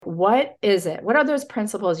what is it? What are those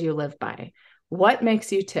principles you live by? What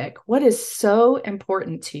makes you tick? What is so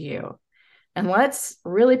important to you? And let's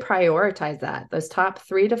really prioritize that, those top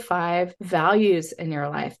 3 to 5 values in your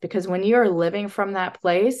life. Because when you're living from that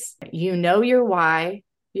place, you know your why,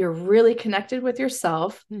 you're really connected with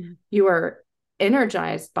yourself, you are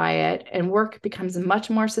energized by it, and work becomes much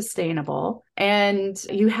more sustainable. And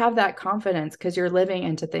you have that confidence because you're living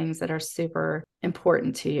into things that are super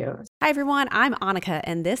important to you. Hi, everyone. I'm Annika,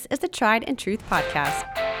 and this is the Tried and Truth Podcast.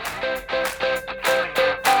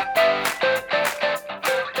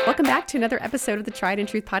 Welcome back to another episode of the Tried and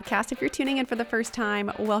Truth Podcast. If you're tuning in for the first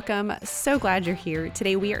time, welcome. So glad you're here.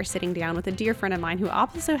 Today, we are sitting down with a dear friend of mine who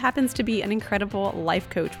also happens to be an incredible life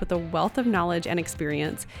coach with a wealth of knowledge and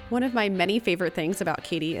experience. One of my many favorite things about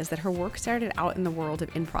Katie is that her work started out in the world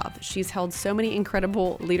of improv. She's held so many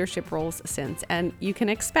incredible leadership roles since, and you can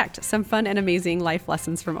expect some fun and amazing life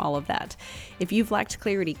lessons from all of that. If you've lacked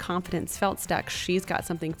clarity, confidence, felt stuck, she's got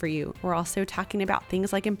something for you. We're also talking about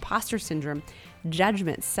things like imposter syndrome,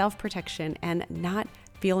 judgment, self-protection, and not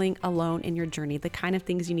feeling alone in your journey, the kind of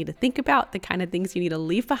things you need to think about, the kind of things you need to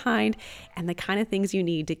leave behind, and the kind of things you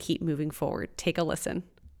need to keep moving forward. Take a listen.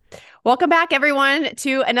 Welcome back, everyone,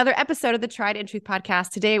 to another episode of the Tried and Truth Podcast.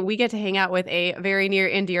 Today, we get to hang out with a very near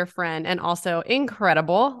and dear friend and also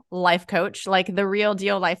incredible life coach, like the real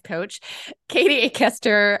deal life coach, Katie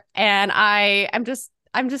Kester. And I'm just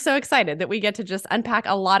so excited that we get to just unpack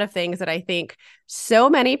a lot of things that I think so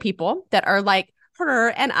many people that are like her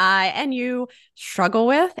and I and you struggle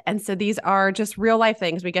with. And so these are just real life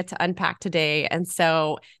things we get to unpack today. And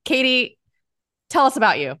so, Katie, tell us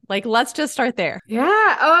about you. Like, let's just start there.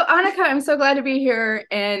 Yeah. Oh, Annika, I'm so glad to be here.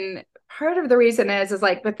 And part of the reason is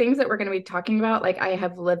like the things that we're going to be talking about, like I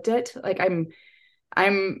have lived it. Like I'm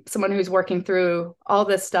someone who's working through all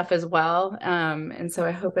this stuff as well. And so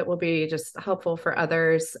I hope it will be just helpful for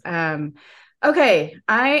others. Okay.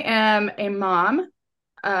 I am a mom,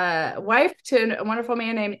 wife to a wonderful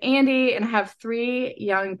man named Andy, and I have 3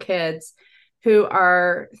 young kids who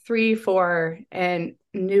are 3, 4, and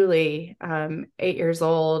newly 8 years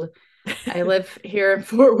old. I live here in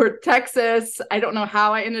Fort Worth, Texas. I don't know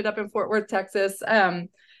how I ended up in Fort Worth, Texas.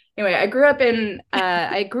 Anyway, I grew up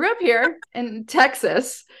here in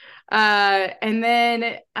Texas. And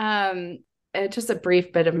then just a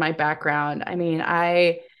brief bit of my background. I mean,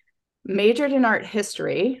 I majored in art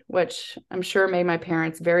history, which I'm sure made my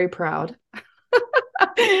parents very proud.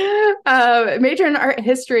 Majored in art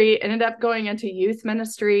history, ended up going into youth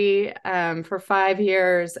ministry for 5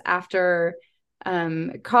 years after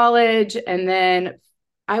college. And then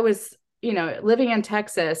I was, living in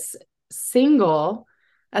Texas, single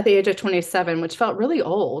at the age of 27, which felt really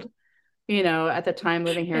old, at the time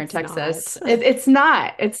living here in Texas. It's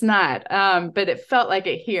not, but it felt like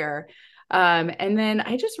it here. And then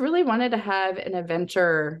I just really wanted to have an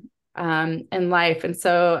adventure in life. And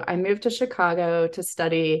so I moved to Chicago to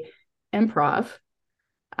study improv.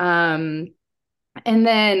 And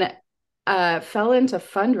then fell into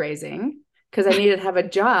fundraising because I needed to have a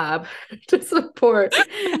job to support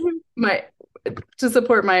my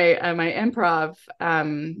improv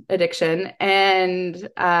addiction. And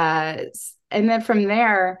then from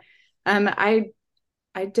there,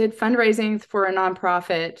 I did fundraising for a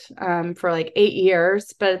nonprofit for like 8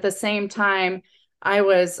 years. But at the same time, I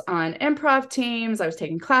was on improv teams. I was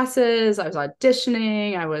taking classes. I was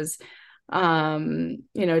auditioning. I was,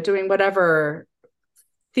 doing whatever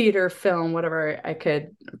theater, film, whatever I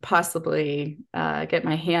could possibly get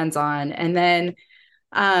my hands on. And then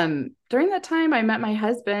during that time, I met my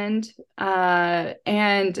husband,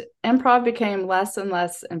 and improv became less and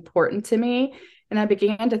less important to me. And I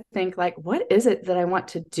began to think, like, what is it that I want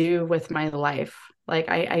to do with my life? Like,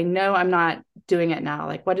 I know I'm not doing it now.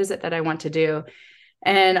 Like, what is it that I want to do?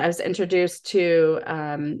 And I was introduced to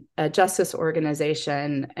a justice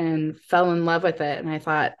organization and fell in love with it. And I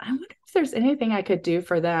thought, I wonder if there's anything I could do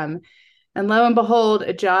for them. And lo and behold,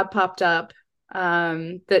 a job popped up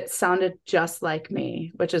that sounded just like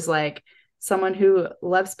me, which is like someone who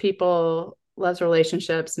loves people, loves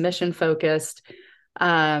relationships, mission focused.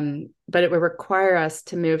 But it would require us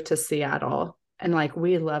to move to Seattle. And like,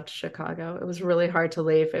 we loved Chicago. It was really hard to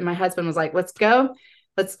leave. And my husband was like, let's go,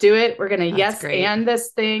 let's do it. We're going to yes great. And this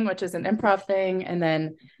thing, which is an improv thing. And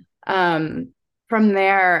then from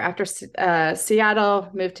there, after Seattle,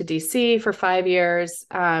 moved to DC for 5 years,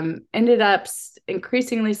 ended up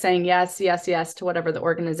increasingly saying yes to whatever the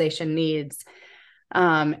organization needs,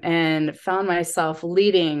 and found myself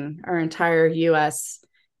leading our entire U.S.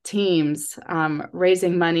 teams,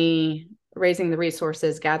 raising money, raising the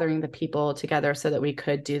resources, gathering the people together so that we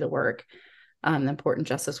could do the work, the important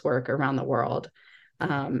justice work around the world.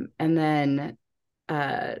 And then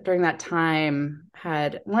during that time,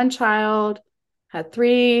 had one child, had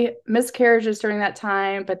 3 miscarriages during that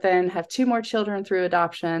time, but then have 2 more children through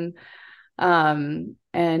adoption.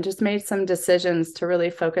 And just made some decisions to really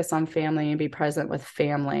focus on family and be present with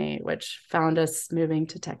family, which found us moving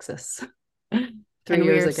to Texas 3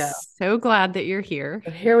 years ago. So glad that you're here.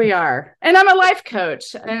 So here we are. And I'm a life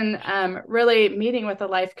coach, and really meeting with a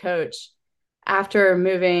life coach after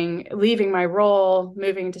leaving my role,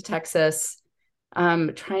 moving to Texas,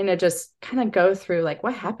 trying to just kind of go through like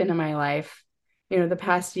what happened in my life. The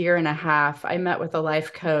past year and a half, I met with a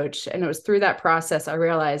life coach, and it was through that process I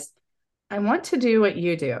realized I want to do what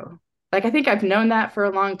you do. Like, I think I've known that for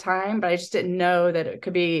a long time, but I just didn't know that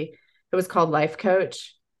it was called life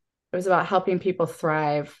coach. It was about helping people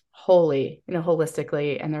thrive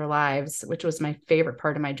holistically in their lives, which was my favorite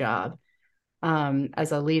part of my job,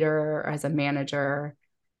 as a leader or as a manager.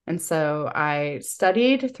 And so I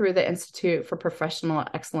studied through the Institute for Professional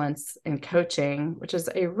Excellence in Coaching, which is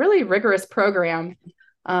a really rigorous program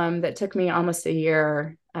that took me almost a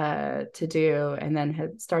year to do, and then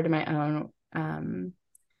had started my own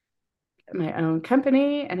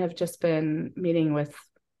company, and have just been meeting with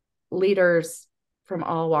leaders from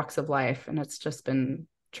all walks of life, and it's just been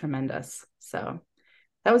tremendous. So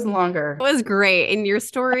that was longer. It was great. And your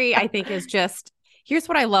story, I think, is just, here's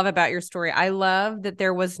what I love about your story. I love that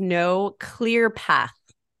there was no clear path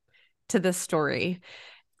to this story.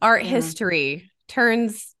 Art history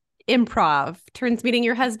turns improv, turns meeting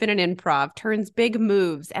your husband in improv, turns big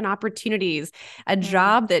moves and opportunities, a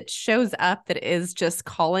job that shows up that is just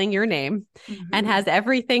calling your name and has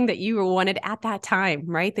everything that you wanted at that time,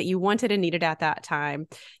 right? That you wanted and needed at that time,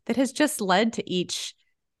 that has just led to each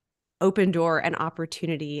open door and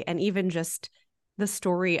opportunity. And even just the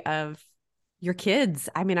story of your kids.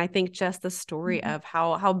 I mean, I think just the story of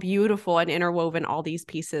how beautiful and interwoven all these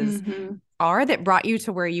pieces are that brought you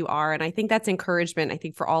to where you are. And I think that's encouragement, I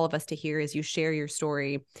think, for all of us to hear as you share your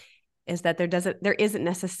story, is that there isn't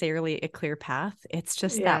necessarily a clear path. It's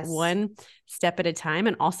just that one step at a time,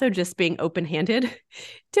 and also just being open-handed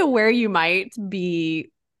to where you might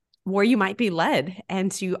be led,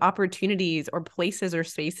 and to opportunities or places or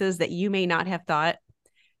spaces that you may not have thought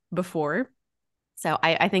before. So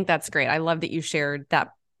I think that's great. I love that you shared that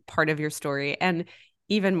part of your story. And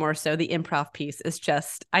even more so, the improv piece is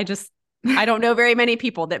just, I don't know very many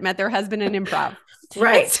people that met their husband in improv.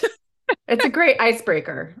 Right. It's a great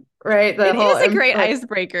icebreaker, right? It is a great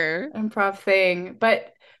icebreaker. Improv thing.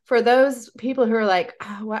 But for those people who are like,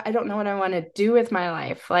 I don't know what I want to do with my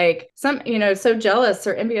life. Like some, so jealous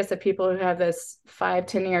or envious of people who have this 5,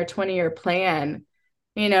 10-year, 20-year plan.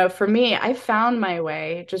 For me, I found my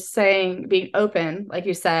way just being open, like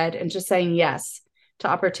you said, and just saying yes to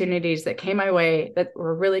opportunities that came my way that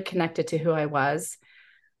were really connected to who I was,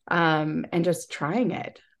 and just trying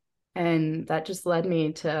it. And that just led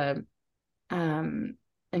me to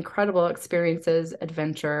incredible experiences,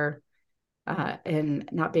 adventure, and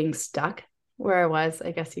not being stuck where I was,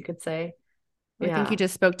 I guess you could say. I think you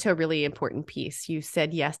just spoke to a really important piece. You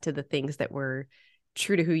said yes to the things that were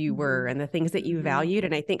true to who you were and the things that you valued.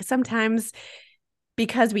 And I think sometimes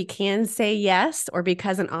because we can say yes, or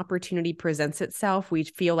because an opportunity presents itself, we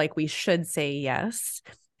feel like we should say yes.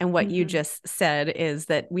 And what you just said is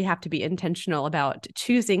that we have to be intentional about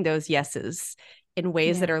choosing those yeses in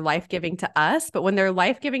ways that are life-giving to us. But when they're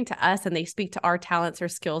life-giving to us and they speak to our talents or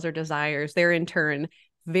skills or desires, they're in turn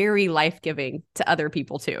very life-giving to other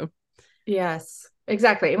people too. Yes,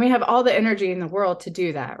 exactly. And we have all the energy in the world to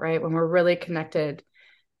do that, right? When we're really connected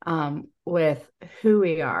with who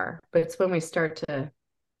we are. But it's when we start to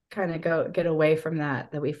kind of get away from that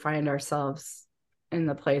we find ourselves in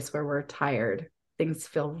the place where we're tired. Things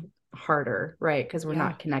feel harder, right? Because we're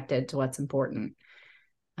not connected to what's important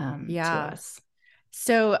to us.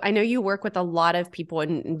 So I know you work with a lot of people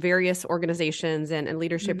in various organizations and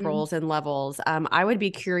leadership roles and levels. I would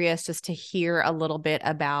be curious just to hear a little bit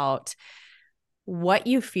about what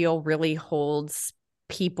you feel really holds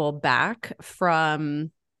people back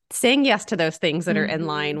from saying yes to those things that are in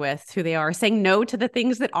line with who they are, saying no to the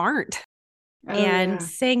things that aren't,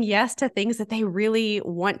 saying yes to things that they really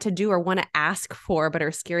want to do or want to ask for, but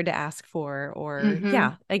are scared to ask for, or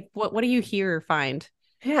like what do you hear or find?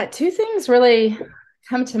 Yeah, 2 things really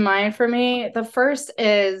come to mind for me. The first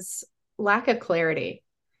is lack of clarity.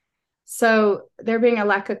 So there being a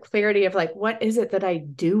lack of clarity of like, what is it that I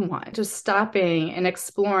do want? Just stopping and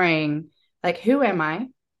exploring, like, who am I?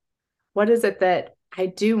 What is it that I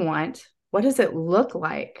do want? What does it look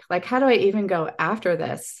like? Like, how do I even go after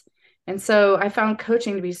this? And so I found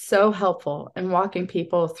coaching to be so helpful in walking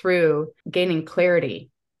people through gaining clarity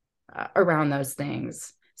around those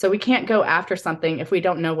things. So we can't go after something if we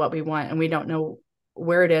don't know what we want and we don't know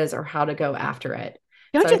where it is or how to go after it.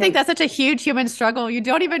 Don't So you I think think that's such a huge human struggle? You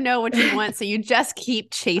don't even know what you want. So you just keep oh,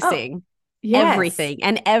 chasing yes. everything,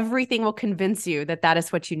 and everything will convince you that that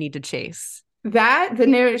is what you need to chase. That the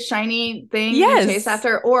new shiny thing you chase Yes.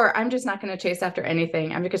 after, or I'm just not going to chase after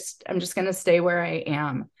anything. I'm just going to stay where I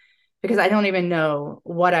am because I don't even know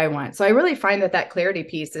what I want. So I really find that clarity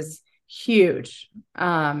piece is huge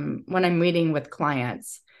when I'm meeting with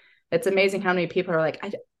clients. It's amazing how many people are like,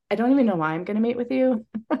 I don't even know why I'm going to meet with you.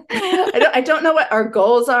 I don't know what our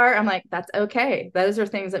goals are. I'm like, that's okay. Those are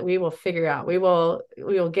things that we will figure out. We will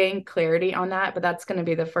gain clarity on that, but that's going to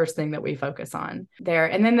be the first thing that we focus on there.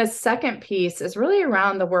 And then the second piece is really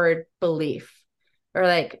around the word belief, or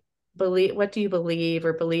like believe, what do you believe,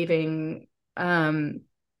 or believing. And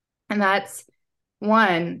that's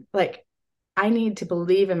one, like, I need to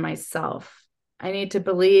believe in myself. I need to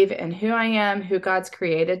believe in who I am, who God's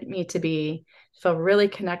created me to be, feel really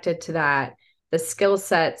connected to that, the skill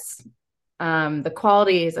sets, the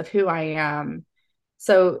qualities of who I am.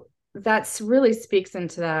 So that's really speaks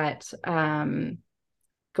into that,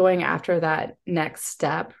 going after that next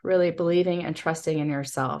step, really believing and trusting in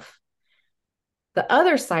yourself. The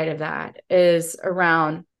other side of that is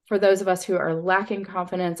around, for those of us who are lacking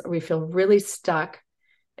confidence or we feel really stuck,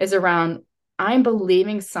 is around, I'm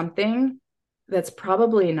believing something that's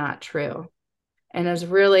probably not true and is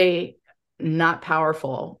really not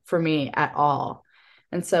powerful for me at all.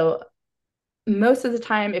 And so most of the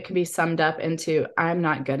time it can be summed up into, I'm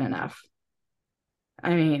not good enough.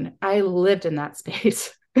 I mean, I lived in that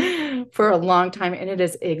space for a long time and it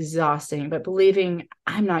is exhausting, but believing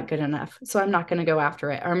I'm not good enough, so I'm not going to go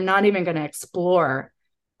after it, or I'm not even going to explore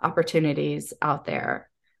opportunities out there.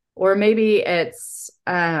 Or maybe it's,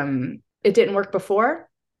 it didn't work before.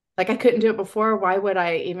 Like I couldn't do it before. Why would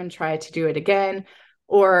I even try to do it again?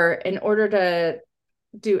 Or in order to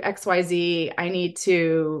do XYZ, I need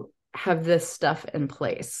to have this stuff in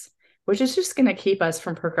place, which is just going to keep us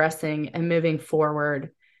from progressing and moving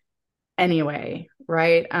forward anyway.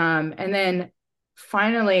 Right. And then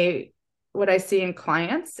finally, what I see in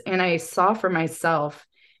clients and I saw for myself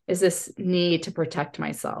is this need to protect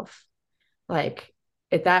myself. Like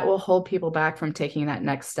that will hold people back from taking that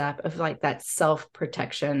next step of like that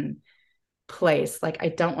self-protection place. Like, I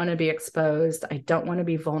don't want to be exposed. I don't want to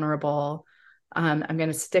be vulnerable. I'm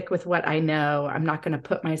going to stick with what I know. I'm not going to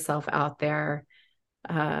put myself out there.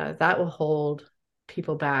 That will hold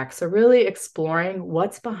people back. So really exploring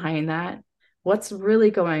what's behind that, what's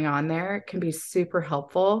really going on there can be super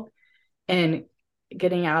helpful in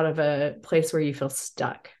getting out of a place where you feel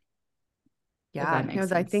stuck. If Yeah, that no,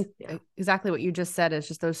 makes I sense. think Yeah. exactly what you just said is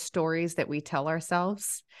just those stories that we tell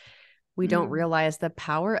ourselves. We don't Mm. realize the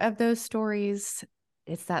power of those stories.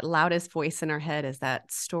 It's that loudest voice in our head is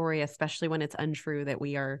that story, especially when it's untrue, that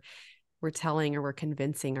we're telling or we're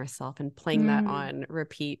convincing ourselves and playing that Mm. on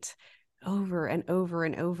repeat over and over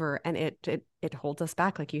and over. And it holds us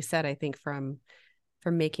back, like you said, I think from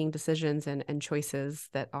making decisions and choices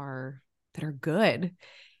that are good.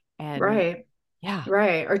 And Right. yeah.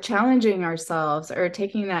 Right. Or challenging ourselves or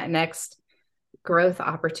taking that next growth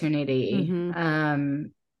opportunity, Mm-hmm.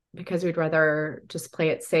 because we'd rather just play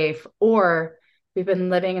it safe, or we've been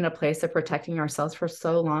living in a place of protecting ourselves for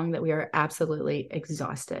so long that we are absolutely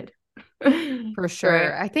exhausted. For sure.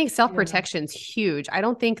 Right. I think Yeah. self-protection is huge. I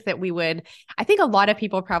don't think that I think a lot of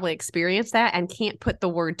people probably experience that and can't put the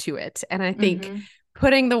word to it. And I think Mm-hmm.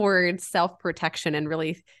 putting the word self-protection and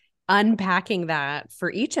really unpacking that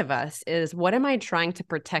for each of us is, what am I trying to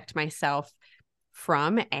protect myself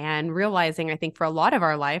from? And realizing, I think for a lot of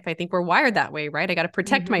our life, I think we're wired that way, right? I got to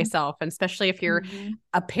protect Mm-hmm. myself. And especially if you're Mm-hmm.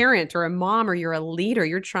 a parent or a mom or you're a leader,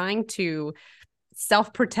 you're trying to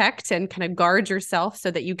self-protect and kind of guard yourself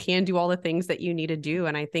so that you can do all the things that you need to do.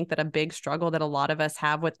 And I think that a big struggle that a lot of us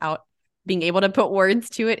have without being able to put words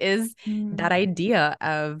to it is Mm-hmm. that idea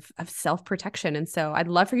of self-protection. And so I'd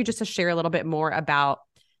love for you just to share a little bit more about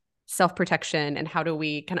self-protection and how do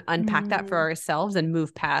we kind of unpack that for Mm-hmm. ourselves and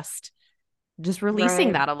move past just releasing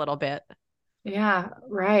Right. that a little bit. Yeah.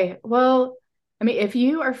 Right. Well, I mean, if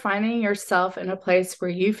you are finding yourself in a place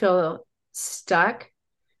where you feel stuck,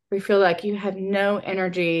 where you feel like you have no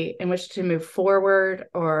energy in which to move forward,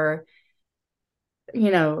 or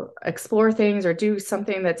explore things or do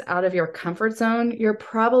something that's out of your comfort zone, you're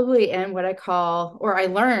probably in what I call, or I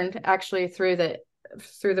learned actually through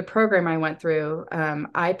the program I went through,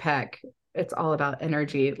 IPEC. It's all about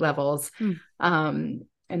energy levels, Hmm.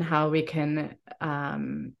 and how we can,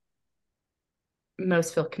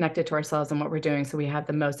 most feel connected to ourselves and what we're doing, so we have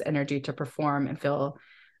the most energy to perform and feel,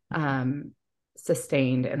 um,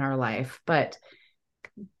 sustained in our life. But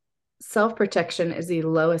self-protection is the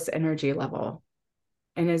lowest energy level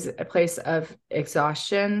and is a place of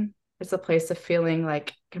exhaustion. It's a place of feeling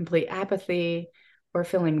like complete apathy or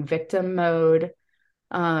feeling victim mode.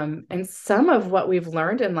 And some of what we've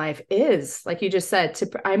learned in life is, like you just said,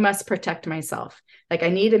 I must protect myself. Like I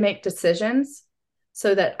need to make decisions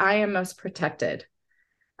so that I am most protected.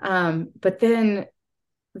 But then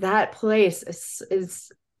that place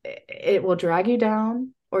it will drag you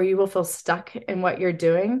down, or you will feel stuck in what you're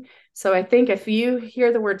doing. So I think if you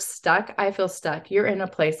hear the word stuck, I feel stuck, you're in a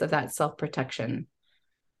place of that self-protection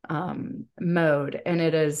mode. And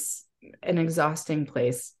it is an exhausting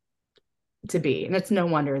place to be. And it's no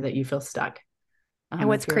wonder that you feel stuck. And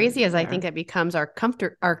what's crazy is I think it becomes our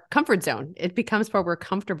comfort zone. It becomes where we're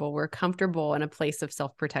comfortable. We're comfortable in a place of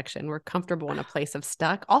self-protection. We're comfortable in a place of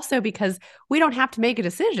stuck. Also because we don't have to make a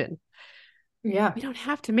decision. Yeah. We don't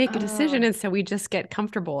have to make a decision. And so we just get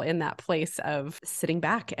comfortable in that place of sitting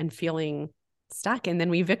back and feeling stuck. And then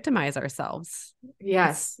we victimize ourselves.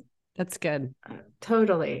 Yes. That's good.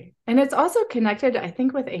 Totally. And it's also connected, I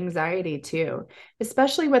think, with anxiety too,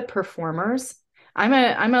 especially with performers. I'm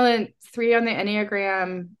a 3 on the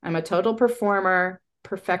Enneagram. I'm a total performer,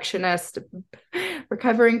 perfectionist,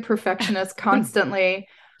 recovering perfectionist constantly,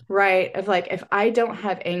 right? Of like, if I don't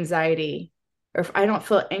have anxiety or if I don't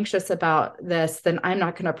feel anxious about this, then I'm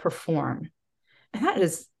not going to perform. And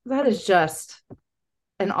that is just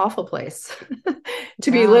an awful place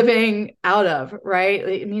to be living out of, right?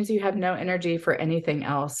 It means you have no energy for anything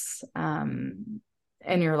else in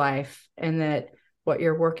your life, and that what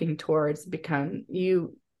you're working towards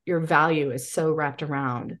your value is so wrapped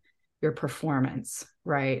around your performance,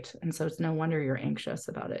 right? And so it's no wonder you're anxious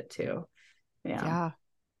about it too. Yeah.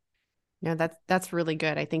 No, that's really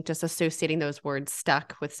good. I think just associating those words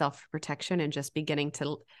stuck with self-protection and just beginning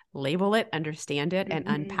to label it, understand it, and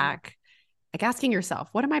unpack, like asking yourself,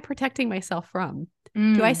 what am I protecting myself from?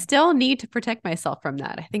 Do I still need to protect myself from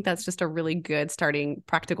that? I think that's just a really good starting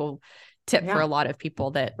practical tip for a lot of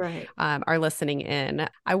people that are listening in.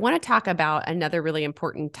 I want to talk about another really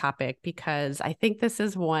important topic, because I think this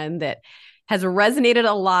is one that has resonated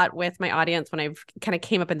a lot with my audience when I've kind of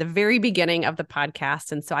came up in the very beginning of the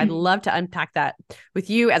podcast. And so I'd love to unpack that with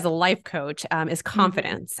you as a life coach, is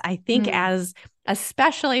confidence. I think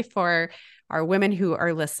especially for our women who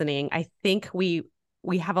are listening, I think we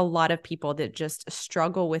have a lot of people that just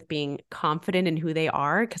struggle with being confident in who they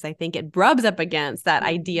are, because I think it rubs up against that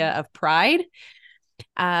idea of pride.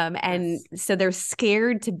 So they're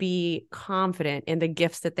scared to be confident in the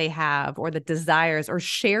gifts that they have, or the desires, or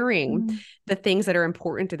sharing the things that are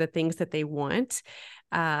important, or the things that they want.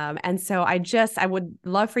 And so I would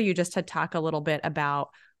love for you just to talk a little bit about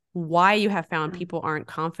why you have found people aren't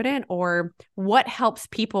confident, or what helps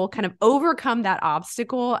people kind of overcome that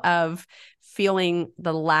obstacle of feeling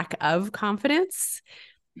the lack of confidence,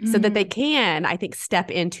 so that they can, I think,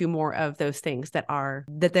 step into more of those things that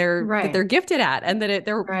they're gifted at, and that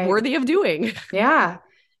they're worthy of doing. Yeah.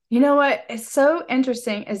 You know what is so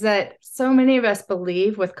interesting is that so many of us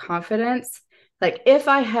believe with confidence, like, if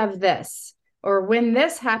I have this, or when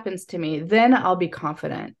this happens to me, then I'll be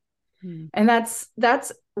confident. And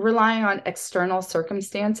that's relying on external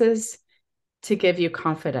circumstances to give you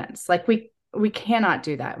confidence. Like we cannot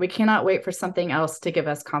do that. We cannot wait for something else to give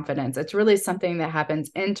us confidence. It's really something that happens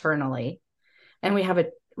internally, and we have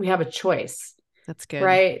a choice. That's good.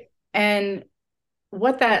 Right. And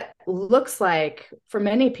what that looks like for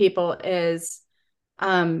many people is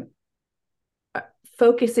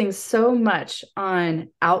focusing so much on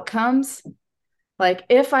outcomes. Like,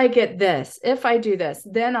 if I get this, if I do this,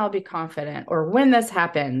 then I'll be confident. Or when this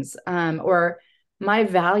happens, or my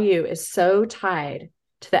value is so tied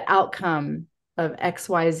to the outcome of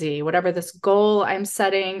XYZ, whatever this goal I'm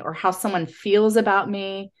setting, or how someone feels about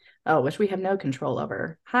me, which we have no control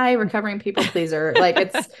over. Hi, recovering people pleaser. Like,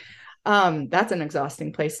 it's, that's an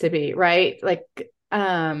exhausting place to be, right? Like,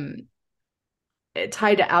 tied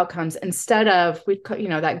to outcomes, instead of,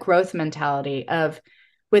 that growth mentality of,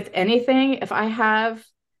 with anything, if I have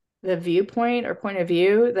the viewpoint or point of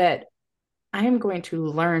view that I am going to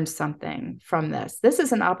learn something from this. This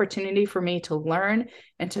is an opportunity for me to learn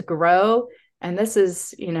and to grow. And this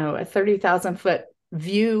is, a 30,000-foot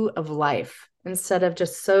view of life, instead of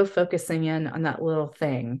just so focusing in on that little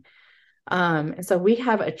thing. And so we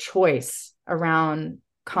have a choice around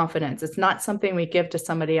confidence. It's not something we give to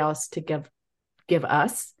somebody else to give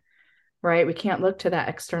us. Right? We can't look to that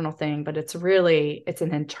external thing, but it's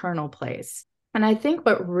an internal place. And I think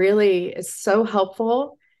what really is so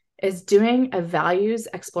helpful is doing a values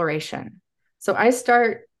exploration. So I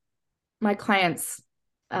start my clients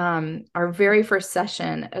our very first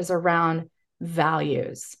session is around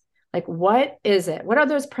values. Like, what is it? What are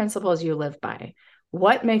those principles you live by?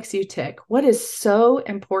 What makes you tick? What is so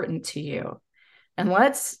important to you? And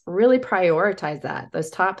let's really prioritize that, those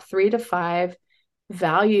top 3 to 5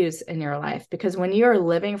 values in your life. Because when you're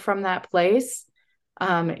living from that place,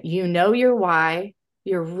 you know your why,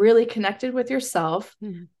 you're really connected with yourself,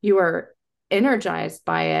 you are energized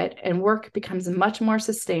by it, and work becomes much more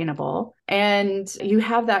sustainable. And you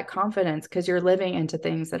have that confidence because you're living into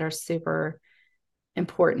things that are super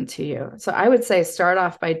important to you. So I would say start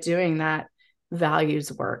off by doing that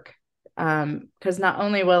values work, because not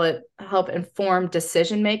only will it help inform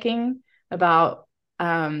decision making about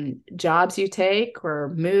jobs you take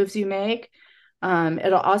or moves you make,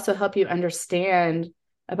 it'll also help you understand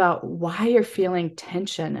about why you're feeling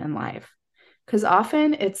tension in life. Because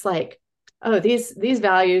often it's like, oh, these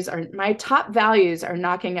values are my top values are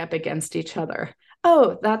knocking up against each other.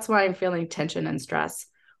 Oh, that's why I'm feeling tension and stress.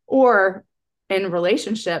 Or in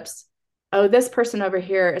relationships, oh, this person over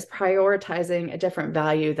here is prioritizing a different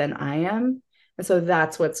value than I am. And so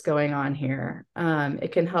that's what's going on here.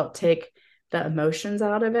 It can help take the emotions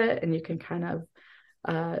out of it, and you can kind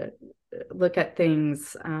of look at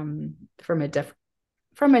things from a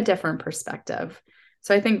different perspective.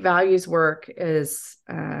 So I think values work is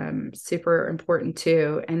super important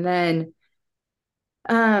too. And then,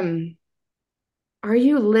 are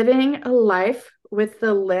you living a life with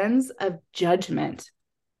the lens of judgment?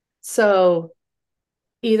 So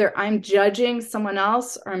either I'm judging someone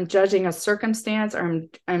else, or I'm judging a circumstance, or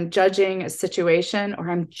I'm judging a situation,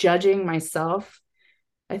 or I'm judging myself.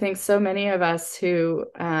 I think so many of us who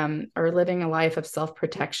are living a life of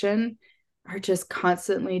self-protection are just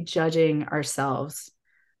constantly judging ourselves.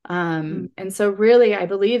 And so really, I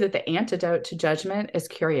believe that the antidote to judgment is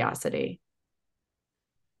curiosity.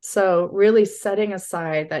 So really setting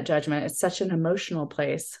aside that judgment is such an emotional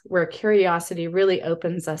place, where curiosity really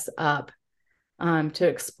opens us up to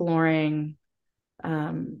exploring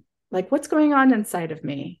like what's going on inside of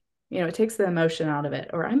me. It takes the emotion out of it.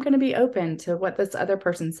 Or I'm going to be open to what this other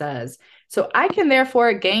person says, so I can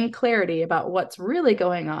therefore gain clarity about what's really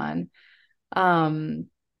going on. And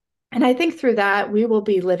I think through that, we will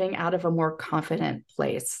be living out of a more confident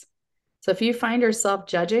place. So if you find yourself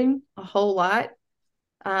judging a whole lot,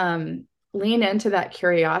 lean into that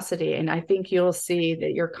curiosity, and I think you'll see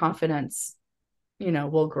that your confidence,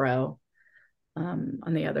 will grow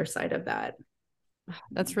on the other side of that.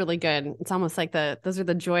 That's really good. It's almost like those are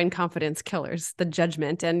the joy and confidence killers, the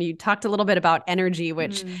judgment. And you talked a little bit about energy,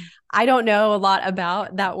 which I don't know a lot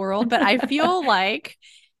about that world, but I feel like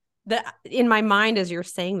in my mind, as you're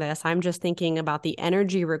saying this, I'm just thinking about the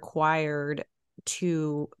energy required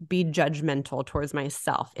to be judgmental towards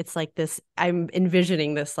myself. It's like this, I'm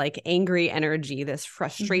envisioning this like angry energy, this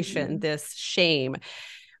frustration, this shame,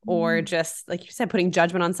 or just like you said, putting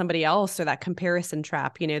judgment on somebody else, or that comparison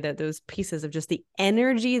trap, that those pieces of just the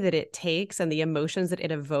energy that it takes and the emotions that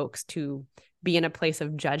it evokes to be in a place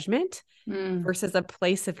of judgment versus a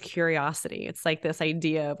place of curiosity. It's like this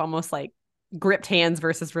idea of almost like gripped hands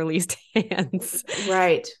versus released hands.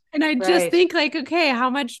 Right. And I just think like, okay, how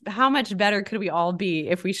much better could we all be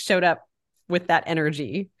if we showed up with that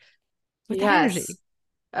energy? That energy.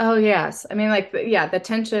 Oh, yes. I mean, like, the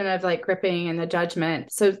tension of like gripping and the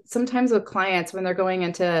judgment. So sometimes with clients, when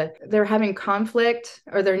they're having conflict,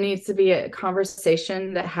 or there needs to be a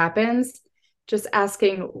conversation that happens, just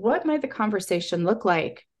asking, what might the conversation look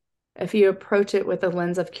like if you approach it with a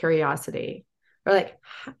lens of curiosity? Or like,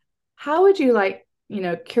 how would you like,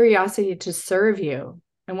 curiosity to serve you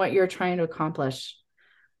and what you're trying to accomplish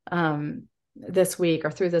this week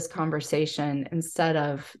or through this conversation, instead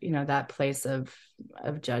of, that place of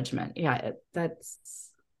judgment. Yeah,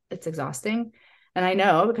 it's exhausting. And I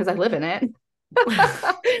know, because I live in it.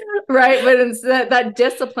 Right. But it's that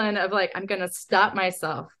discipline of like, I'm going to stop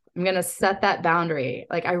myself. I'm going to set that boundary.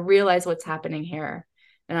 Like, I realize what's happening here,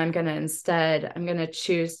 and I'm going to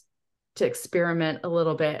choose to experiment a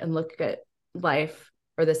little bit and look at life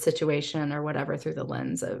or the situation or whatever through the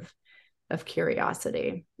lens of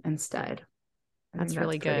curiosity instead. That's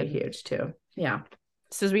really good. Huge too. Yeah.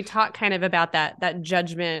 So as we talk kind of about that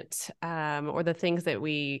judgment, or the things that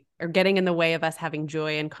we are getting in the way of us having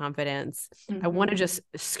joy and confidence, I want to just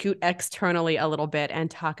scoot externally a little bit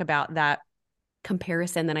and talk about that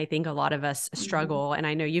comparison that I think a lot of us struggle. And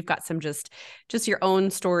I know you've got some just your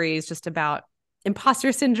own stories just about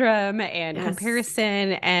imposter syndrome and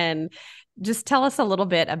comparison, and just tell us a little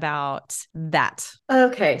bit about that.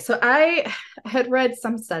 Okay. So I had read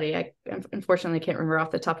some study, I unfortunately can't remember off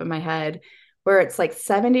the top of my head, where it's like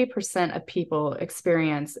 70% of people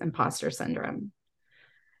experience imposter syndrome.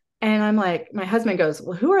 And I'm like, my husband goes,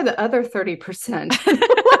 well, who are the other 30%?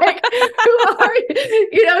 Like, who are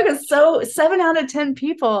you? Because so 7 out of 10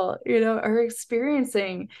 people, are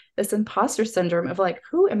experiencing this imposter syndrome of like,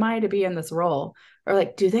 who am I to be in this role? Or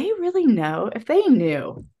like, do they really know? If they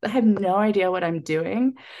knew, I have no idea what I'm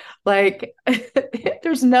doing. Like,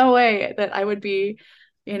 there's no way that I would be,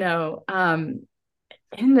 in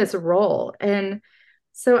this role. And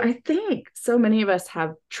so I think so many of us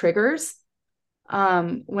have triggers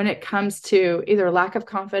when it comes to either lack of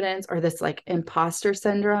confidence or this like imposter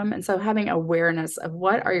syndrome. And so having awareness of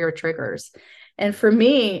what are your triggers. And for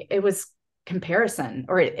me, it was comparison,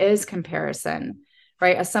 or it is comparison,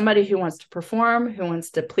 right? As somebody who wants to perform, who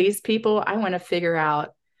wants to please people, I want to figure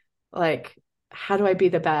out like, how do I be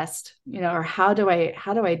the best, or how do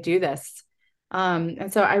I do this?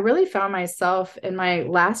 And so I really found myself in my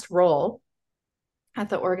last role at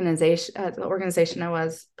the organization I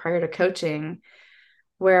was prior to coaching,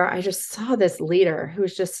 where I just saw this leader who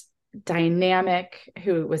was just dynamic,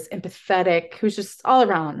 who was empathetic, who's just all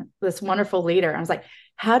around this wonderful leader. And I was like,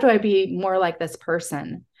 how do I be more like this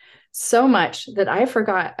person? So much that I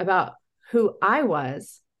forgot about who I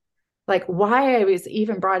was, like why I was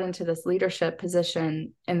even brought into this leadership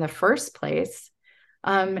position in the first place.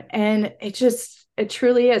 And it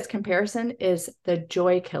truly is. Comparison is the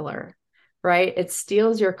joy killer, right? It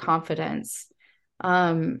steals your confidence.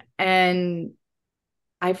 And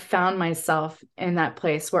I found myself in that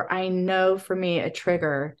place where I know for me, a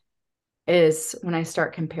trigger is when I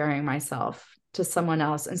start comparing myself to someone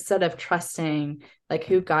else instead of trusting like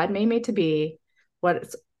who God made me to be,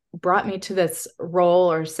 what's brought me to this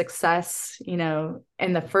role or success, in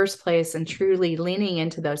the first place, and truly leaning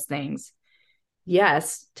into those things.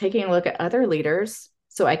 Yes, taking a look at other leaders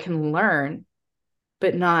so I can learn,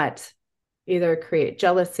 but not either create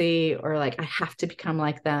jealousy or like I have to become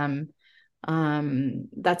like them.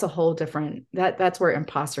 That's a whole different, that's where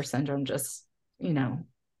imposter syndrome just,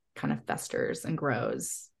 kind of festers and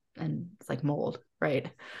grows, and it's like mold, right?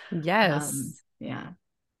 Yes. Yeah.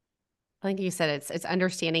 Like you said, it's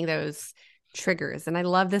understanding those triggers. And I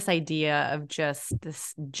love this idea of just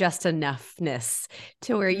enoughness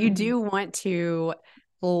to where you do want to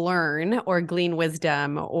learn or glean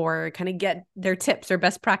wisdom or kind of get their tips or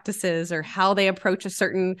best practices or how they approach a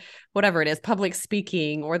certain, whatever it is, public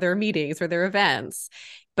speaking or their meetings or their events,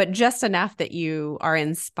 but just enough that you are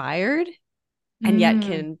inspired and yet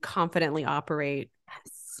can confidently operate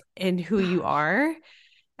in who you are.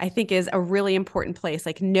 I think is a really important place,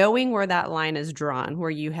 like knowing where that line is drawn, where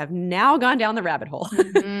you have now gone down the rabbit hole.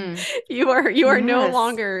 You are no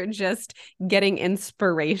longer just getting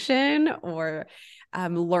inspiration or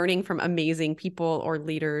learning from amazing people or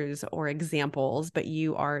leaders or examples, but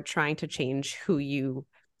you are trying to change who you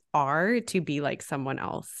are to be like someone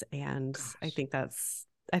else. And I think that's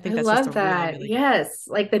love just that. really Yes.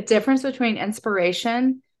 Like the difference between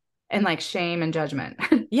inspiration and like shame and judgment.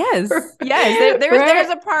 Yes. Yes. There's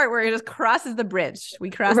a part where it just crosses the bridge. We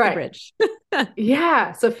cross the bridge.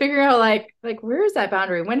 Yeah. So figuring out like where is that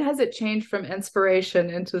boundary? When has it changed from inspiration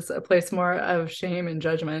into a place more of shame and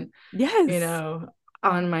judgment? Yes.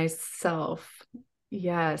 On myself.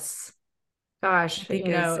 Yes. Gosh, I think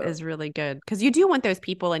is really good, because you do want those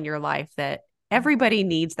people in your life that everybody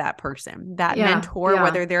needs, that person, that mentor,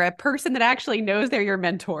 whether they're a person that actually knows they're your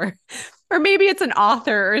mentor, or maybe it's an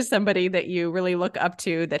author or somebody that you really look up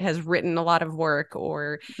to that has written a lot of work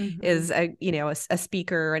or is a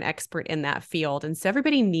speaker or an expert in that field. And so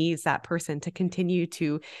everybody needs that person to continue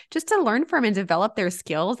to learn from and develop their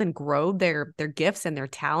skills and grow their gifts and their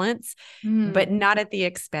talents, but not at the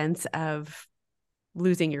expense of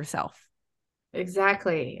losing yourself.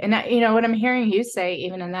 Exactly. And what I'm hearing you say,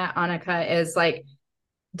 even in that, Annika, is like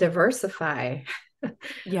diversify.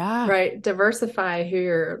 Yeah. Right. Diversify who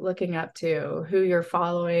you're looking up to, who you're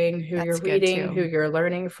following, who you're reading, who you're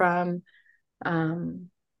learning from.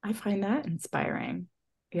 I find that inspiring.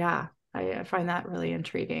 Yeah. I find that really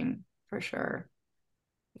intriguing for sure.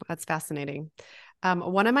 That's fascinating.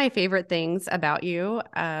 One of my favorite things about you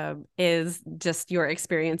is just your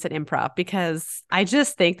experience at improv, because I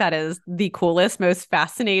just think that is the coolest, most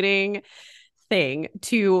fascinating thing,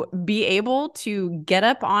 to be able to get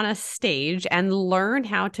up on a stage and learn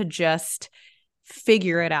how to just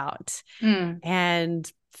figure it out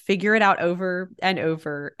and figure it out over and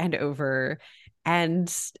over and over.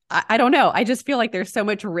 And I don't know. I just feel like there's so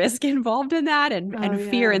much risk involved in that, and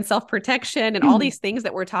fear and self-protection and all these things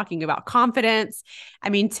that we're talking about, confidence. I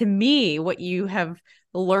mean, to me, what you have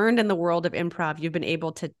learned in the world of improv, you've been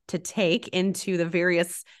able to take into the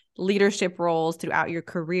various leadership roles throughout your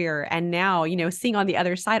career. And now, seeing on the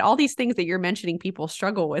other side, all these things that you're mentioning people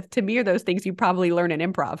struggle with, to me are those things you probably learn in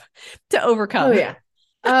improv to overcome. Oh yeah.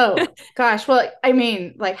 Oh gosh. Well, I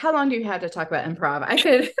mean, like, how long do you have to talk about improv? I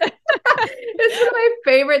could, it's one of my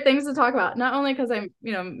favorite things to talk about, not only because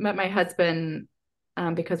met my husband,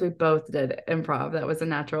 because we both did improv. That was a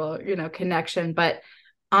natural, connection. But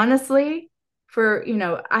honestly,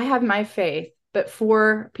 I have my faith, but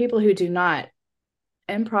for people who do not,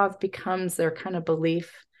 improv becomes their kind of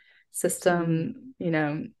belief system,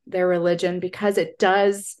 their religion, because it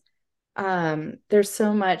does, there's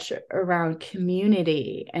so much around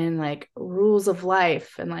community and like rules of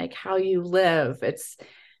life and like how you live. It's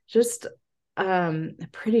just a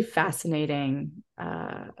pretty fascinating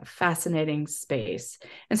space.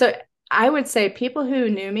 And so I would say people who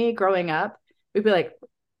knew me growing up would be like,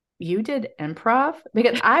 you did improv?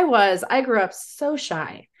 Because I grew up so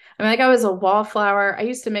shy. I mean, like, I was a wallflower. I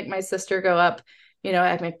used to make my sister go up,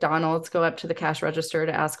 at McDonald's, go up to the cash register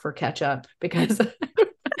to ask for ketchup because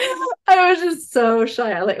I was just so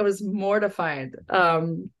shy. I was mortified,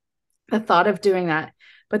 the thought of doing that.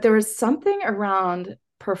 But there was something around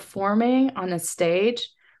performing on a stage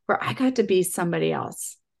where I got to be somebody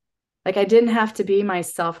else. Like, I didn't have to be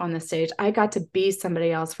myself on the stage. I got to be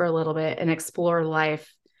somebody else for a little bit and explore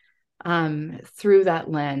life through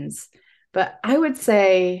that lens. But I would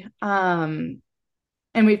say, and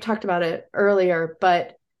we've talked about it earlier,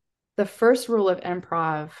 but the first rule of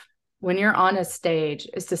improv when you're on a stage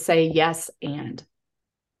is to say yes and.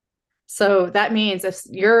 So that means if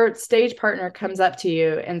your stage partner comes up to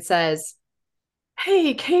you and says,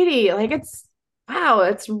 hey, Katie, like, it's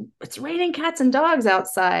raining cats and dogs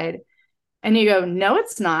outside. And you go, no,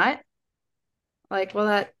 it's not. Like, well,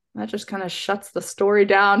 that just kind of shuts the story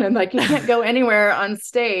down and like you can't go anywhere on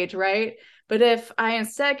stage, right? But if I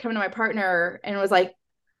instead come to my partner and was like,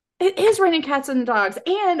 it is raining cats and dogs,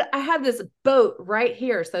 and I have this boat right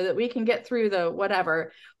here so that we can get through the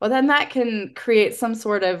whatever, well, then that can create some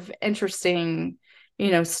sort of interesting,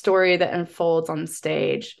 story that unfolds on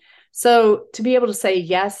stage. So to be able to say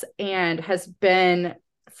yes and has been,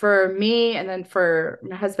 for me and then for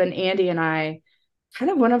my husband, Andy, and I,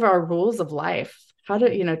 kind of one of our rules of life, how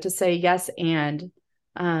to, to say yes and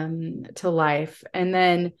to life. And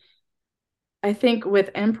then I think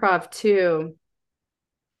with improv too,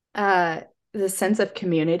 the sense of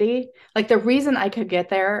community, like the reason I could get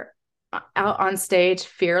there out on stage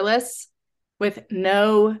fearless with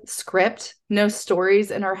no script, no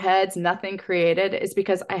stories in our heads, nothing created, is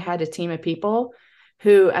because I had a team of people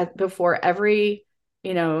who before every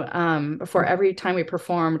time we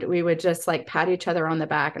performed, we would just like pat each other on the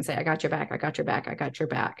back and say, I got your back. I got your back. I got your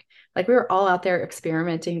back. Like, we were all out there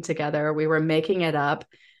experimenting together. We were making it up,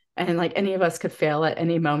 and like any of us could fail at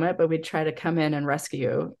any moment, but we'd try to come in and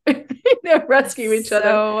rescue each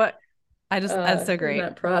other. That's so great. In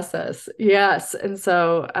that process. Yes. And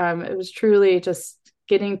so it was truly just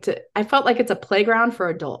I felt like it's a playground for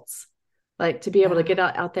adults, like to be able to get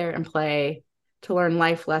out there and play, to learn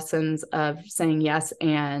life lessons of saying yes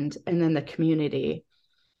and then the community.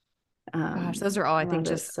 Gosh, those are all, I think,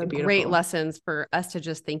 just so great lessons for us to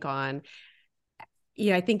just think on.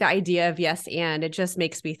 I think the idea of yes and, it just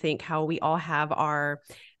makes me think how we all have our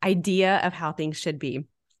idea of how things should be.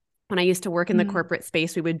 When I used to work in the corporate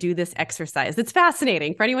space, we would do this exercise. It's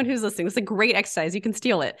fascinating for anyone who's listening. It's a great exercise. You can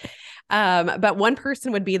steal it. But one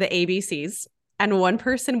person would be the ABCs and one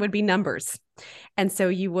person would be numbers. And so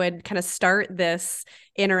you would kind of start this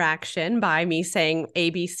interaction by me saying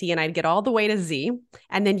ABC, and I'd get all the way to Z.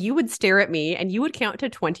 And then you would stare at me and you would count to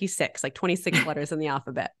 26, like 26 letters in the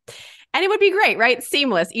alphabet. And it would be great, right?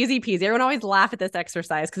 Seamless, easy peasy. Everyone always laughed at this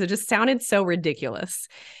exercise because it just sounded so ridiculous.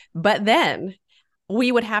 But then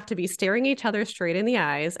we would have to be staring each other straight in the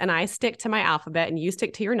eyes, and I stick to my alphabet and you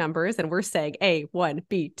stick to your numbers, and we're saying A, 1,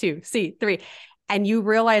 B, 2, C, 3. And you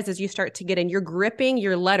realize as you start to get in, you're gripping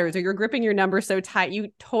your letters or you're gripping your numbers so tight, you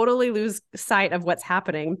totally lose sight of what's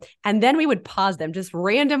happening. And then we would pause them just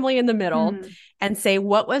randomly in the middle and say,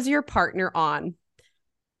 what was your partner on?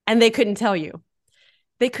 And they couldn't tell you.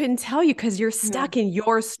 They couldn't tell you because you're stuck in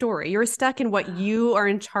your story. You're stuck in what you are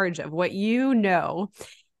in charge of, what you know.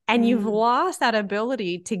 And you've lost that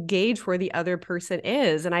ability to gauge where the other person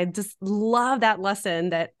is. And I just love that lesson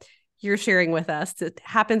that you're sharing with us. It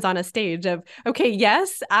happens on a stage of, okay,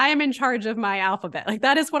 yes, I am in charge of my alphabet. Like,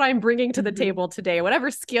 that is what I'm bringing to the table today,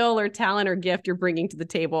 whatever skill or talent or gift you're bringing to the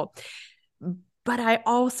table. But I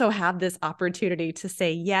also have this opportunity to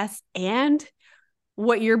say yes, and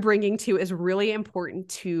what you're bringing to is really important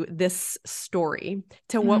to this story,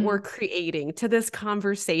 to what we're creating, to this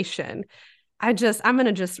conversation. I'm going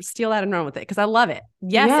to just steal that and run with it because I love it.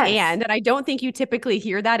 Yes. And I don't think you typically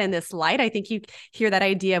hear that in this light. I think you hear that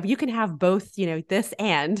idea of you can have both, this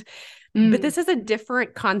but this is a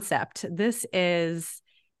different concept. This is,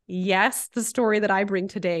 yes, the story that I bring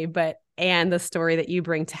today, and the story that you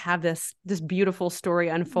bring to have this beautiful story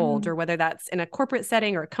unfold, or whether that's in a corporate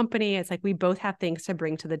setting or a company. It's like, we both have things to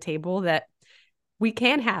bring to the table that we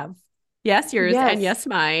can have. Yes, yours and yes,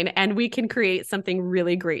 mine. And we can create something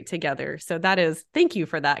really great together. So thank you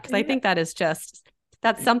for that. Because I think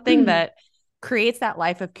that's something that creates that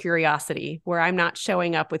life of curiosity where I'm not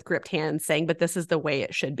showing up with gripped hands saying, but this is the way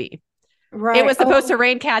it should be. Right. It was supposed to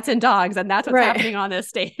rain cats and dogs, and that's what's happening on this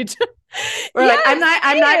stage.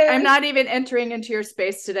 I'm not even entering into your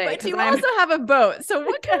space today. But you also have a boat. So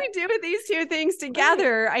what can we do with these two things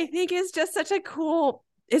together? I think is just such a cool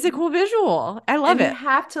visual. I love it. You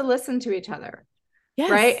have to listen to each other. Yes.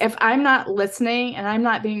 Right. If I'm not listening and I'm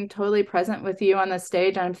not being totally present with you on the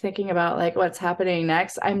stage, I'm thinking about like what's happening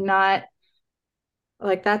next. I'm not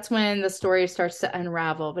like, that's when the story starts to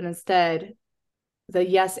unravel. But instead, the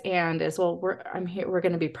yes and is, well, I'm here. We're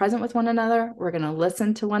going to be present with one another. We're going to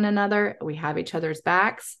listen to one another. We have each other's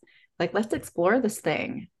backs. Like, let's explore this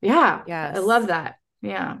thing. Yeah. Yes. I love that.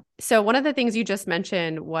 Yeah. So one of the things you just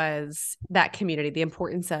mentioned was that community, the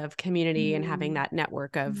importance of community and having that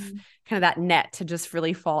network of kind of that net to just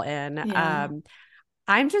really fall in. Yeah.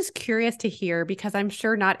 I'm just curious to hear, because I'm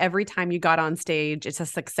sure not every time you got on stage, it's a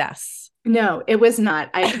success. No, it was not.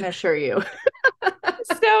 I can assure you.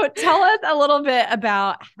 So tell us a little bit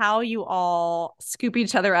about how you all scoop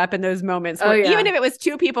each other up in those moments where even if it was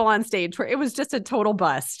two people on stage where it was just a total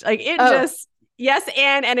bust, like it just, yes,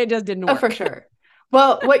 and it just didn't work. Oh, for sure.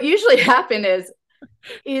 Well, what usually happened is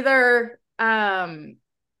either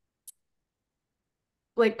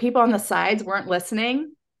like people on the sides weren't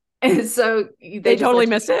listening. And so they totally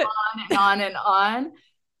missed it. On and on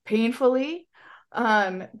painfully.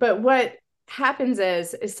 But what happens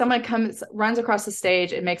is someone runs across the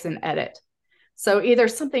stage and makes an edit. So either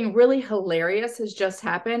something really hilarious has just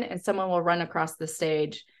happened and someone will run across the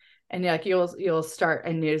stage and you'll start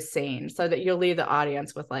a new scene so that you'll leave the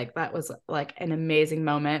audience with like, that was like an amazing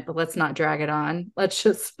moment, but let's not drag it on. Let's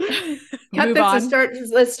just cut this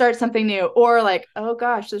and let's start something new. Or like, oh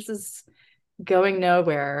gosh, this is going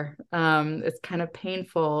nowhere. It's kind of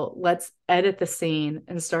painful. Let's edit the scene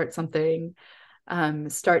and start something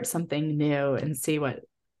new and see what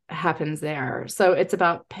happens there. So it's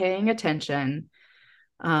about paying attention,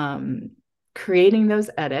 creating those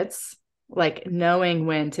edits, like knowing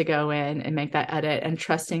when to go in and make that edit and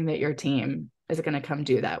trusting that your team is going to come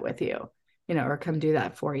do that with you, or come do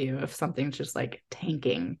that for you if something's just like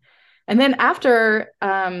tanking. And then after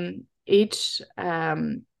each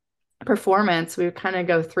performance, we kind of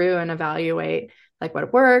go through and evaluate like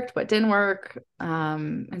what worked, what didn't work.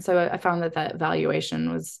 And so I found that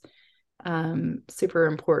evaluation was super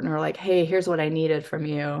important, or like, hey, here's what I needed from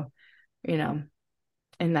you, in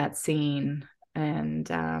that scene.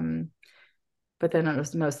 And, but then it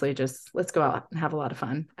was mostly just, let's go out and have a lot of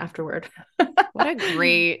fun afterward. What a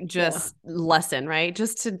great lesson, right?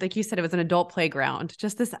 Just to, like you said, it was an adult playground,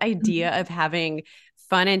 just this idea of having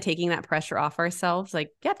fun and taking that pressure off ourselves. Like,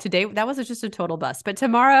 yeah, today that was just a total bust, but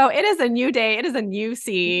tomorrow it is a new day. It is a new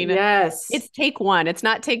scene. Yes. It's take one. It's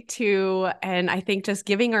not take two. And I think just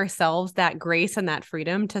giving ourselves that grace and that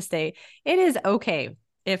freedom to say, it is okay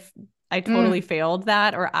if I totally failed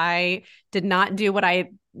that, or I did not do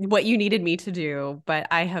what you needed me to do, but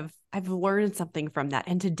I've learned something from that.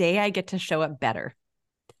 And today I get to show up better.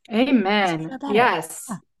 Amen. Better.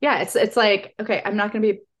 Yes. Yeah. It's like, okay, I'm not going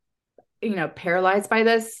to be, paralyzed by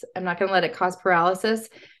this. I'm not going to let it cause paralysis,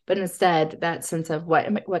 but instead that sense of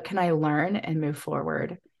what can I learn and move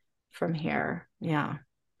forward from here? Yeah.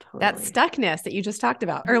 Totally. That stuckness that you just talked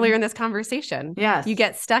about earlier in this conversation. Yes. You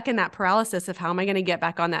get stuck in that paralysis of how am I going to get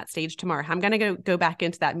back on that stage tomorrow? How am I going to go back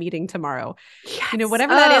into that meeting tomorrow? Yes.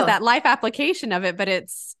 Whatever that is, that life application of it, but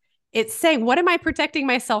it's saying, what am I protecting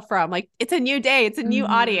myself from? Like, it's a new day. It's a new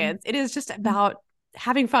audience. It is just about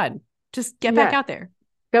having fun. Just get back out there.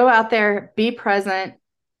 Go out there, be present,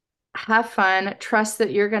 have fun, trust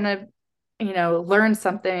that you're going to, learn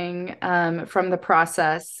something from the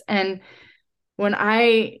process. And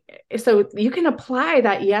so you can apply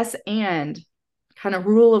that yes and kind of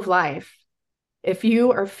rule of life. If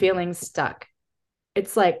you are feeling stuck,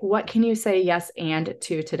 it's like, what can you say yes and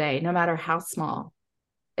to today, no matter how small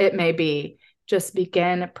it may be? Just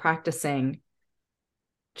begin practicing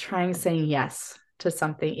trying saying yes to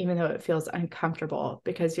something, even though it feels uncomfortable,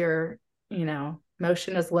 because you're,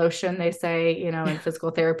 motion is lotion, they say, in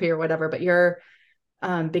physical therapy or whatever, but you're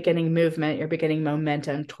beginning movement, you're beginning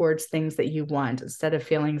momentum towards things that you want instead of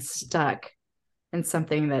feeling stuck in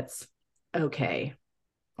something that's okay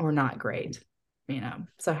or not great,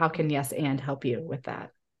 So how can yes and help you with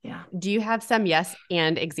that? Yeah. Do you have some yes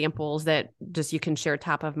and examples that just you can share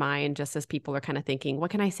top of mind, just as people are kind of thinking, what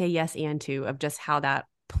can I say yes and to, of just how that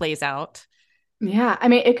plays out? Yeah. I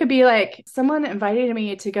mean, it could be like someone invited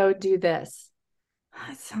me to go do this.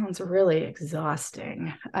 That sounds really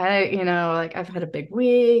exhausting. Like I've had a big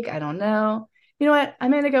week. I don't know. You know what? I'm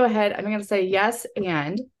going to go ahead. I'm going to say yes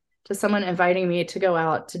and to someone inviting me to go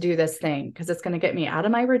out to do this thing because it's going to get me out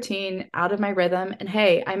of my routine, out of my rhythm. And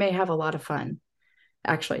hey, I may have a lot of fun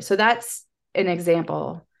actually. So that's an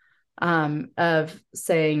example of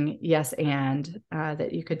saying yes and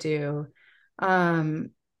that you could do.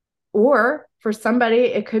 Or for somebody,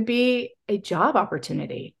 it could be a job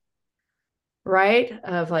opportunity, right?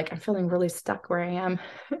 Of like, I'm feeling really stuck where I am,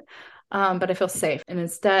 but I feel safe. And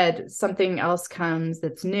instead, something else comes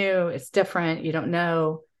that's new, it's different, you don't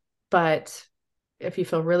know. But if you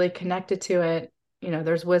feel really connected to it,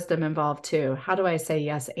 there's wisdom involved too. How do I say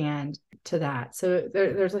yes and to that? So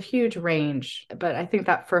there's a huge range. But I think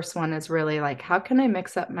that first one is really like, how can I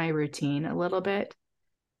mix up my routine a little bit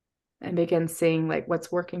and begin seeing like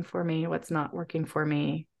what's working for me, what's not working for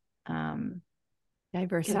me? Get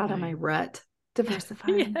out of my rut.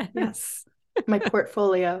 Diversifying. Yes. My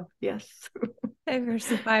portfolio. Yes.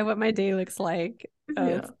 Diversify what my day looks like. Oh,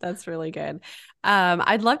 Yeah. that's really good.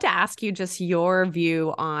 I'd love to ask you just your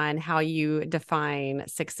view on how you define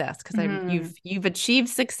success, because you've achieved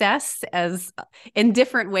success as in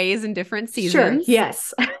different ways in different seasons. Sure.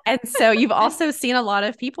 Yes. And so you've also seen a lot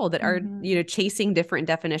of people that are, chasing different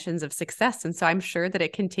definitions of success. And so I'm sure that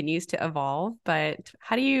it continues to evolve, but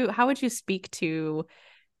how would you speak to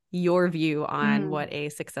your view on what a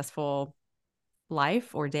successful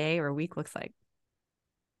life or day or week looks like?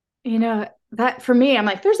 That for me, I'm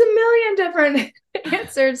like, there's a million different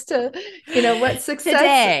answers to, what success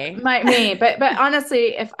Today might mean. But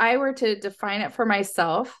honestly, if I were to define it for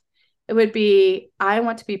myself, it would be, I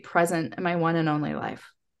want to be present in my one and only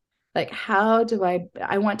life. Like, how do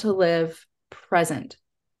I want to live present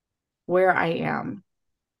where I am.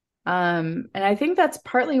 And I think that's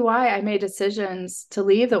partly why I made decisions to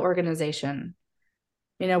leave the organization,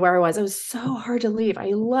 where I was. It was so hard to leave.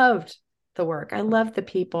 I loved the work. I loved the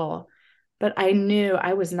people, but I knew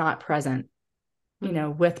I was not present,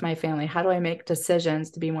 with my family. How do I make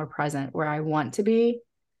decisions to be more present where I want to be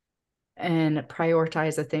and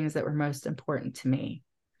prioritize the things that were most important to me?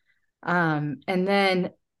 And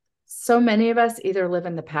then so many of us either live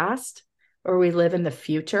in the past or we live in the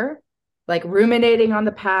future, like ruminating on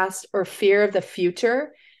the past or fear of the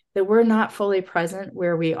future, that we're not fully present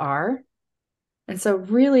where we are. And so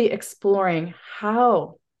really exploring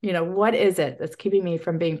how, what is it that's keeping me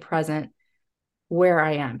from being present where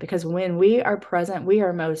I am? Because when we are present, we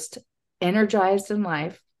are most energized in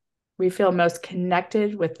life. We feel most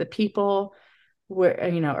connected with the people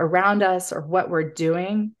around us or what we're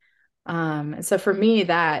doing. And so for me,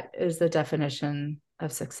 that is the definition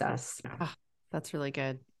of success. Oh, that's really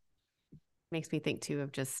good. Makes me think too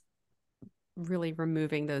of just really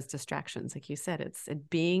removing those distractions. Like you said, it's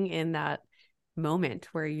being in that moment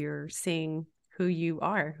where you're seeing who you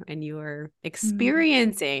are and you are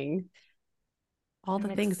experiencing all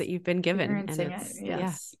the things that you've been given. And it's,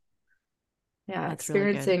 yes. Yeah. That's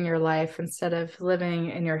Experiencing really your life instead of living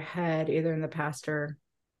in your head, either in the past or,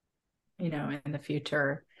 in the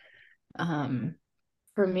future.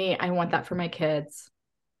 For me, I want that for my kids.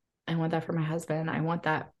 I want that for my husband. I want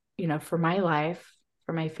that, for my life,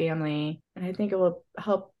 for my family. And I think it will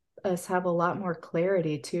help us have a lot more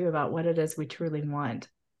clarity too about what it is we truly want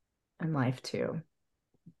in life too.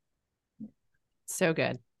 So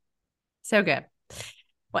good. So good.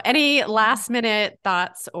 Well, any last minute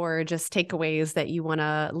thoughts or just takeaways that you want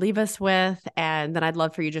to leave us with? And then I'd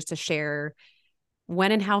love for you just to share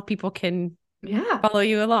when and how people can follow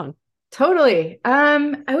you along. Totally.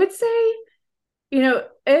 I would say,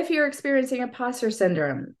 if you're experiencing imposter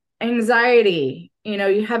syndrome, anxiety,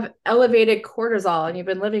 you have elevated cortisol and you've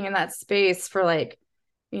been living in that space for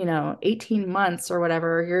 18 months or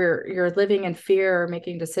whatever, you're living in fear or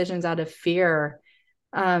making decisions out of fear.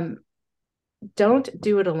 Don't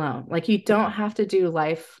do it alone. Like, you don't have to do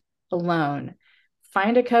life alone.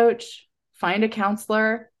 Find a coach, find a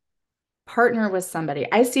counselor, partner with somebody.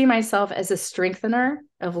 I see myself as a strengthener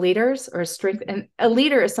of leaders, and a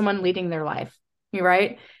leader is someone leading their life. You're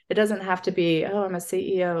right. It doesn't have to be, oh, I'm a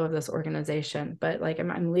CEO of this organization, but like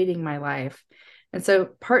I'm leading my life. And so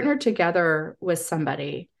partner together with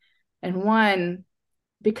somebody and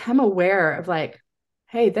become aware of like,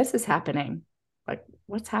 hey, this is happening. Like,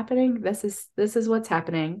 what's happening. This is what's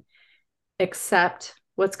happening. Accept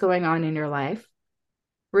what's going on in your life.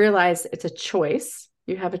 Realize it's a choice.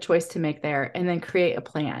 You have a choice to make there, and then create a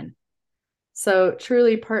plan. So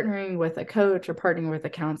truly partnering with a coach or partnering with a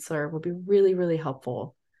counselor will be really, really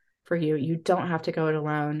helpful for you. You don't have to go it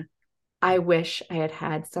alone. I wish I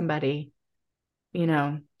had somebody,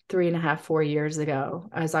 3.5, 4 years ago,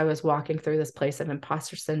 as I was walking through this place of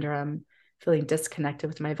imposter syndrome, feeling disconnected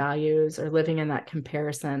with my values or living in that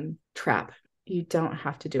comparison trap. You don't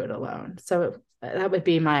have to do it alone. So that would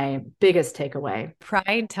be my biggest takeaway. Our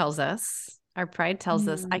pride tells us, I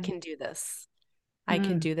can do this. I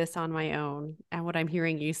can do this on my own. And what I'm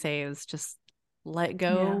hearing you say is just let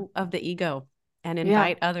go of the ego and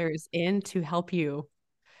invite others in to help you.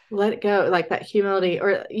 Let it go, like that humility.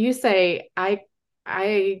 Or you say, I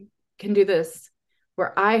can do this,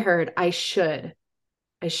 where I heard I should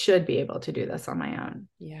be able to do this on my own.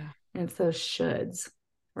 Yeah. And it's those shoulds,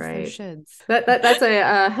 right? It's those shoulds. That's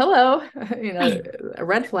a hello, a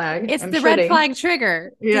red flag. It's the red flag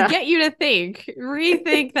trigger to get you to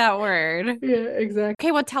rethink that word. Yeah, exactly.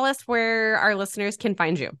 Okay, well, tell us where our listeners can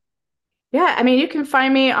find you. Yeah, I mean, you can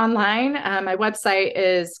find me online. My website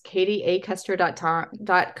is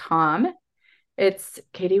katieacuster.com. It's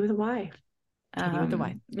Katie with a Y. Katie with a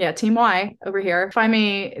Y. Yeah, Team Y over here. Find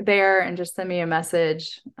me there and just send me a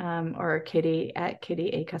message, or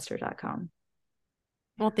katie@katieacuster.com.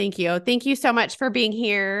 Well, thank you. Thank you so much for being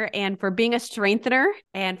here and for being a strengthener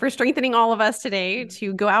and for strengthening all of us today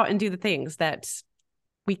to go out and do the things that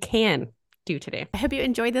we can do today. I hope you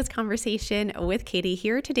enjoyed this conversation with Katie.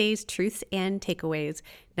 Here are today's truths and takeaways.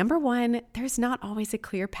 Number 1, there's not always a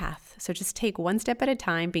clear path. So just take one step at a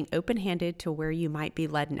time, being open-handed to where you might be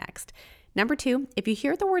led next. Number 2, if you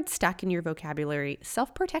hear the word stuck in your vocabulary,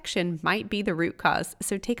 self-protection might be the root cause.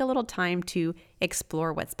 So take a little time to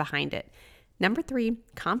explore what's behind it. Number 3,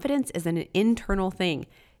 confidence is an internal thing.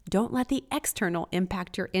 Don't let the external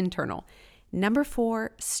impact your internal. Number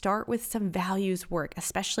 4, start with some values work,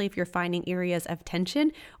 especially if you're finding areas of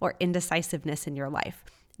tension or indecisiveness in your life.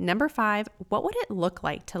 Number 5, what would it look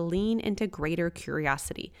like to lean into greater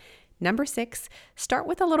curiosity? Number 6, start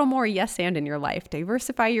with a little more yes and in your life.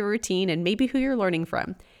 Diversify your routine and maybe who you're learning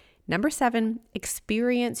from. Number 7,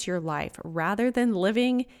 experience your life rather than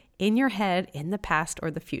living in your head in the past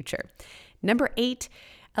or the future. Number 8,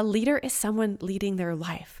 a leader is someone leading their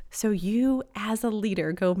life. So you as a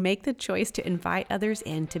leader, go make the choice to invite others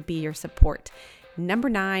in to be your support. Number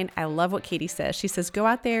 9, I love what Katie says. She says, go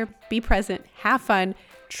out there, be present, have fun,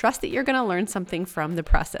 trust that you're going to learn something from the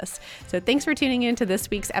process. So thanks for tuning in to this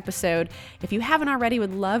week's episode. If you haven't already,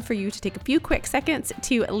 would love for you to take a few quick seconds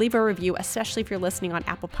to leave a review, especially if you're listening on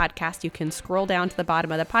Apple Podcasts. You can scroll down to the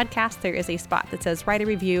bottom of the podcast. There is a spot that says write a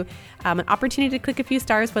review, an opportunity to click a few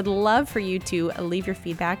stars. Would love for you to leave your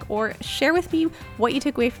feedback or share with me what you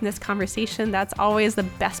took away from this conversation. That's always the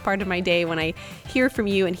best part of my day, when I hear from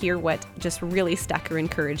you and hear what just really stuck or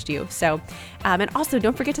encouraged you. So, and also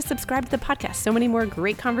don't forget to subscribe to the podcast. So many more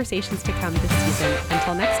great conversations to come this season.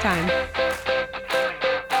 Until next time.